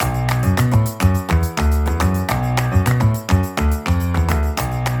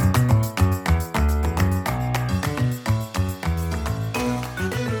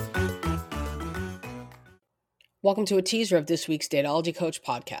Welcome to a teaser of this week's Datology Coach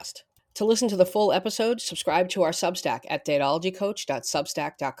podcast. To listen to the full episode, subscribe to our Substack at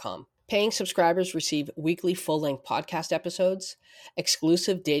datologycoach.substack.com. Paying subscribers receive weekly full-length podcast episodes,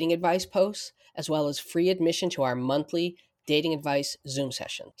 exclusive dating advice posts, as well as free admission to our monthly dating advice Zoom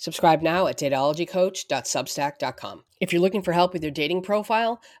session. Subscribe now at datologycoach.substack.com. If you're looking for help with your dating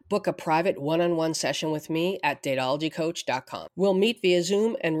profile, book a private one-on-one session with me at datologycoach.com. We'll meet via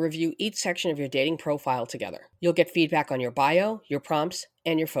Zoom and review each section of your dating profile together. You'll get feedback on your bio, your prompts,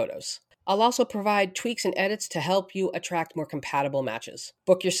 and your photos. I'll also provide tweaks and edits to help you attract more compatible matches.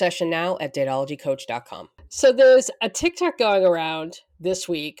 Book your session now at datologycoach.com. So there's a TikTok going around this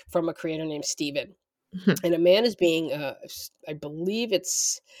week from a creator named Steven. And a man is being, I believe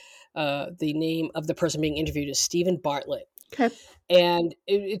it's the name of the person being interviewed is Stephen Bartlett. Okay. And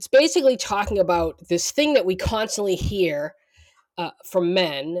it's basically talking about this thing that we constantly hear from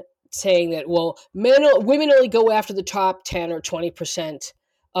men saying that, well, women only go after the top 10 or 20%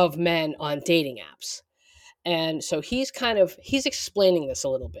 of men on dating apps. And so he's explaining this a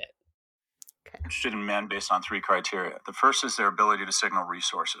little bit. Interested in men based on three criteria. The first is their ability to signal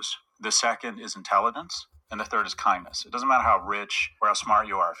resources. The second is intelligence. And the third is kindness. It doesn't matter how rich or how smart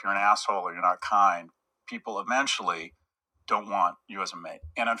you are. If you're an asshole or you're not kind, people eventually don't want you as a mate.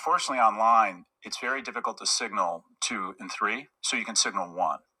 And unfortunately online, it's very difficult to signal 2 and 3. So you can signal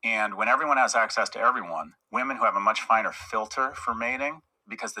 1. And when everyone has access to everyone, women who have a much finer filter for mating,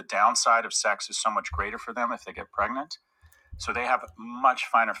 because the downside of sex is so much greater for them if they get pregnant, so they have a much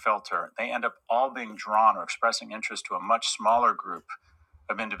finer filter. They end up all being drawn or expressing interest to a much smaller group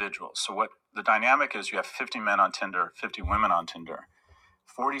of individuals. So what the dynamic is, you have 50 men on Tinder, 50 women on Tinder.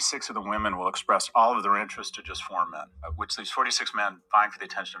 46 of the women will express all of their interest to just 4 men, which leaves 46 men vying for the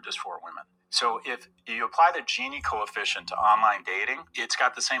attention of just 4 women. So if you apply the Gini coefficient to online dating, it's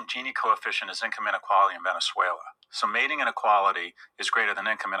got the same Gini coefficient as income inequality in Venezuela. So mating inequality is greater than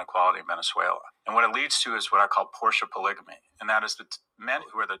income inequality in Venezuela. And what it leads to is what I call Porsche polygamy. And that is that men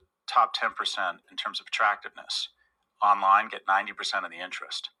who are the top 10% in terms of attractiveness online get 90% of the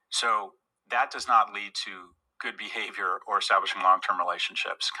interest. So that does not lead to good behavior or establishing long-term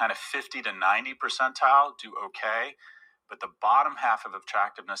relationships. Kind of 50 to 90 percentile do okay, but the bottom half of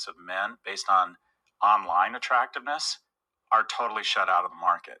attractiveness of men based on online attractiveness are totally shut out of the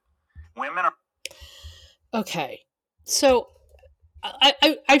market. Women are... Okay, so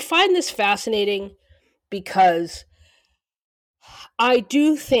I find this fascinating because I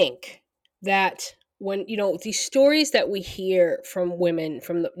do think that when, these stories that we hear from women,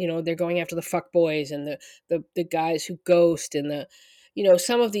 from the, they're going after the fuck boys and the guys who ghost and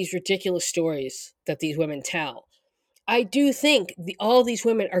some of these ridiculous stories that these women tell. I do think all these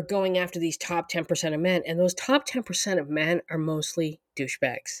women are going after these top 10% of men, and those top 10% of men are mostly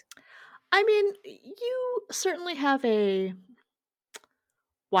douchebags. I mean, you certainly have a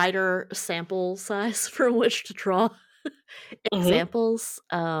wider sample size from which to draw examples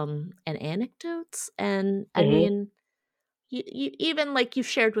and anecdotes. And I mean, you even like you've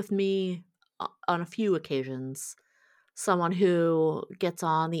shared with me on a few occasions, someone who gets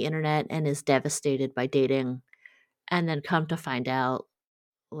on the internet and is devastated by dating and then come to find out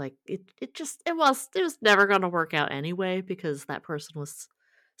like it was never going to work out anyway because that person was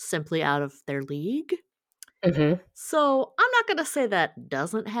simply out of their league. So I'm not going to say that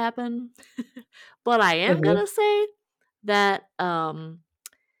doesn't happen, but I am going to say that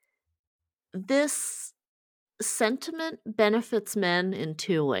this sentiment benefits men in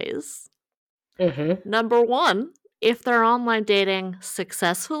 2 ways. Number 1, if they're online dating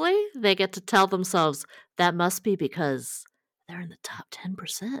successfully, they get to tell themselves that must be because they're in the top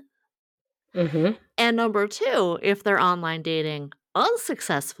 10%. And number 2, if they're online dating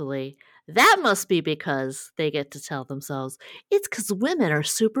unsuccessfully, that must be because they get to tell themselves it's because women are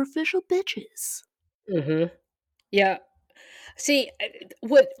superficial bitches. Yeah. See,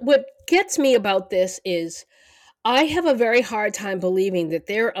 what gets me about this is I have a very hard time believing that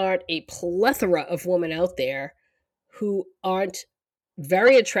there aren't a plethora of women out there who aren't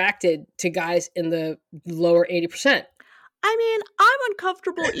very attracted to guys in the lower 80%. I mean, I'm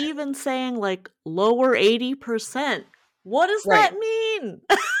uncomfortable even saying like lower 80%. What does that mean?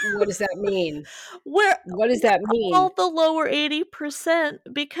 What does that mean? What does that mean? All the lower 80%,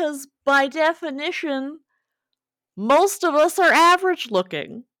 because by definition, most of us are average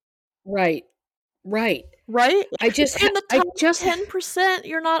looking. Right. Right? I just in the top 10%,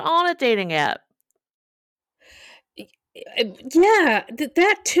 you're not on a dating app. Yeah,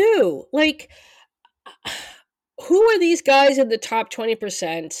 that too. Like, who are these guys in the top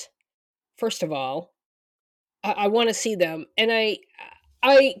 20%? First of all, I want to see them, and I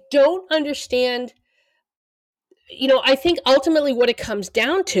don't understand. I think ultimately what it comes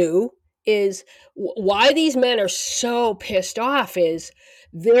down to is why these men are so pissed off is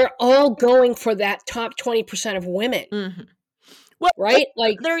they're all going for that top 20% of women. Mm-hmm. Well, right?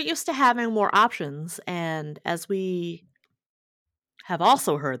 Like they're used to having more options. And as we have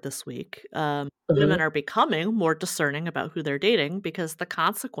also heard this week, women are becoming more discerning about who they're dating because the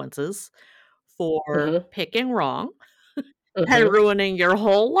consequences for picking wrong and ruining your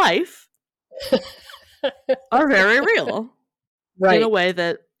whole life are very real. Right. In a way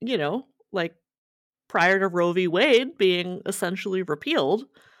that, like prior to Roe v. Wade being essentially repealed,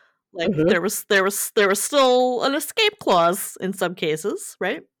 like there was still an escape clause in some cases,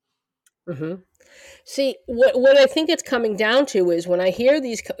 right? See, what I think it's coming down to is when I hear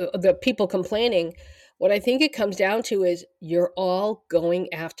the people complaining, what I think it comes down to is you're all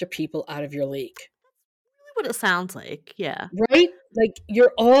going after people out of your league. What it sounds like, yeah. Right? Like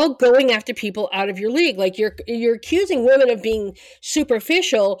you're all going after people out of your league. Like you're accusing women of being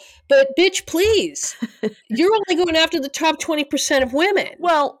superficial, but bitch, please. You're only going after the top 20% of women.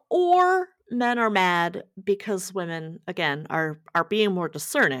 Well, or men are mad because women, again, are being more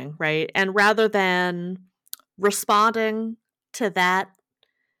discerning, right? And rather than responding to that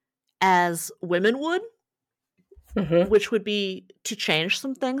as women would, which would be to change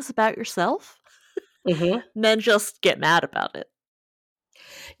some things about yourself, men just get mad about it.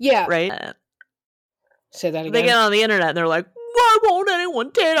 Yeah. Right? Say that again. They get on the internet and they're like, why won't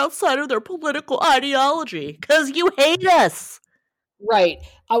anyone date outside of their political ideology? Because you hate us. Right.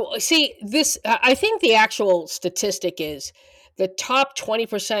 See, I think the actual statistic is the top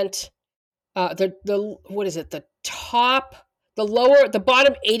 20%, what is it? The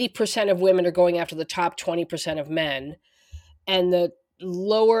bottom 80% of women are going after the top 20% of men, and the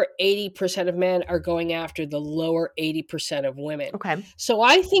lower 80% of men are going after the lower 80% of women. Okay. So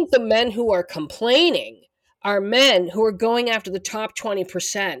I think the men who are complaining are men who are going after the top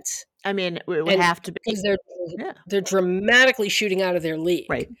 20%. I mean, it would have to be because they're dramatically shooting out of their league,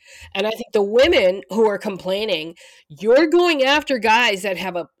 right? And I think the women who are complaining, you're going after guys that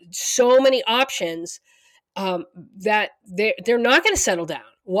have so many options that they're not going to settle down.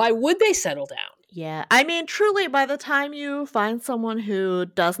 Why would they settle down? Yeah, I mean, truly, by the time you find someone who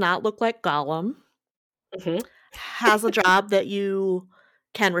does not look like Gollum, has a job that you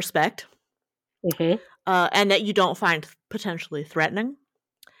can respect, and that you don't find potentially threatening.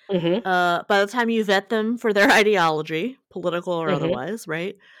 By the time you vet them for their ideology, political or otherwise,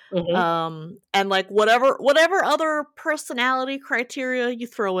 right? And like whatever other personality criteria you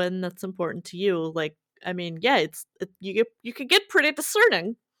throw in that's important to you, like, I mean, yeah, you could get pretty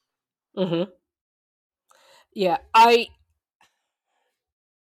discerning. Yeah, I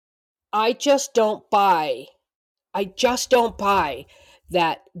just don't buy. I just don't buy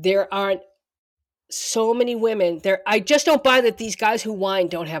that there aren't so many women there. I just don't buy that these guys who whine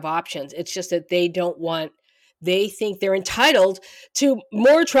don't have options. It's just that they think they're entitled to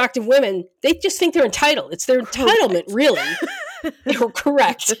more attractive women. They just think they're entitled. It's their entitlement, really. You're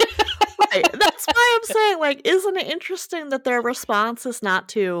correct. Right. That's why I'm saying, like, isn't it interesting that their response is not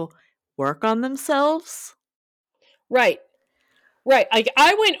to work on themselves? Right.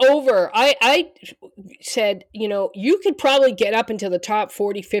 I went over, I said, you could probably get up into the top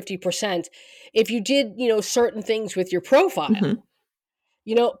 40, 50% if you did, certain things with your profile,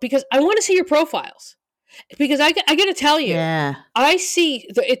 because I want to see your profiles. Because I got to tell you, I see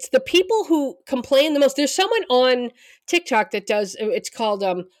it's the people who complain the most. There's someone on TikTok that does, it's called,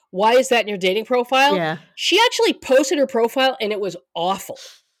 why is that in your dating profile? Yeah. She actually posted her profile and it was awful.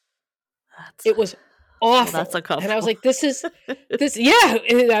 It was awful. Well, that's uncomfortable. And I was like, yeah,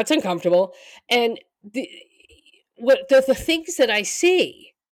 that's uncomfortable. And the things that I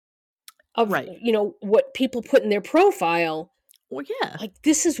see of, what people put in their profile. Well, yeah. Like,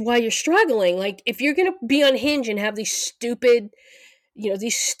 this is why you're struggling. Like, if you're going to be on Hinge and have these stupid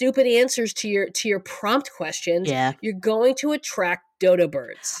answers to your prompt questions, you're going to attract dodo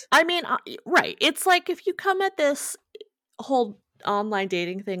birds. I mean, right. It's like if you come at this whole online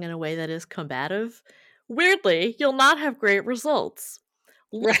dating thing in a way that is combative, weirdly, you'll not have great results.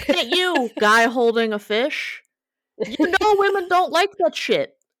 Look at you, guy holding a fish. You know women don't like that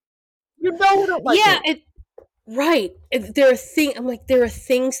shit. You know we don't like it. Right. There are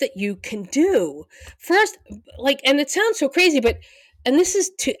things that you can do. First, and it sounds so crazy, and this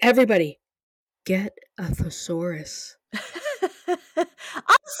is to everybody, get a thesaurus. I'm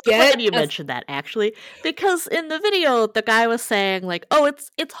so glad you mentioned that, actually, because in the video, the guy was saying, like, oh,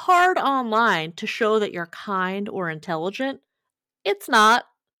 it's hard online to show that you're kind or intelligent. It's not.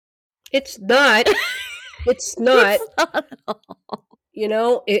 It's not. It's not. It's not at all.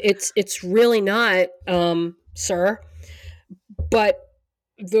 It's really not. sir. But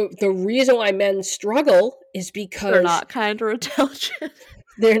the reason why men struggle is because they're not kind or intelligent.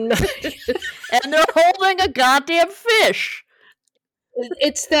 They're not. And they're holding a goddamn fish.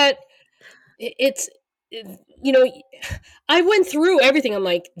 It's that, it's, you know, I went through everything. I'm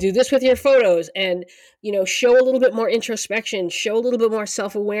like, do this with your photos and, you know, show a little bit more introspection, show a little bit more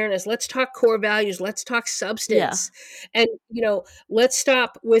self-awareness. Let's talk core values. Let's talk substance. And, you know, let's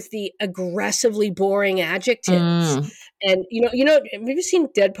stop with the aggressively boring adjectives. And, you know, have you seen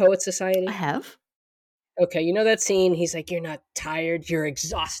Dead Poets Society? I have. Okay, you know that scene? He's like, you're not tired, you're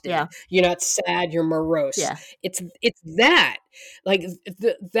exhausted. Yeah. You're not sad, you're morose. Yeah. It's that. Like,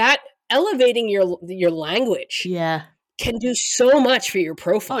 that elevating your language can do so much for your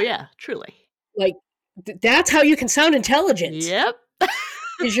profile. Oh, yeah, truly. Like, that's how you can sound intelligent. Yep.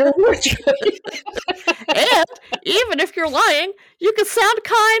 Is your word choice. And even if you're lying, you can sound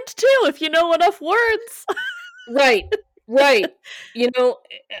kind, too, if you know enough words. Right. You know,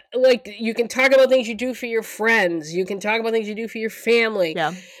 like, you can talk about things you do for your friends. You can talk about things you do for your family.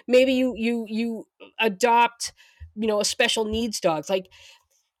 Yeah. Maybe you adopt, you know, a special needs dog. Like,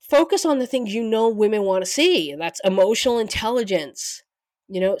 focus on the things you know women want to see. And that's emotional intelligence,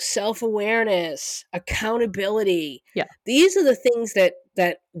 you know, self-awareness, accountability. Yeah. These are the things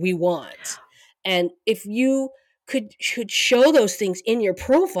that we want. And if you should show those things in your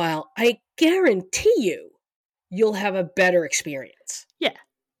profile, I guarantee you'll have a better experience. Yeah.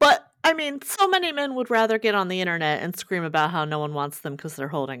 But, I mean, so many men would rather get on the internet and scream about how no one wants them because they're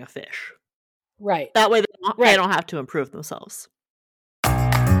holding a fish. Right. That way they don't have to improve themselves.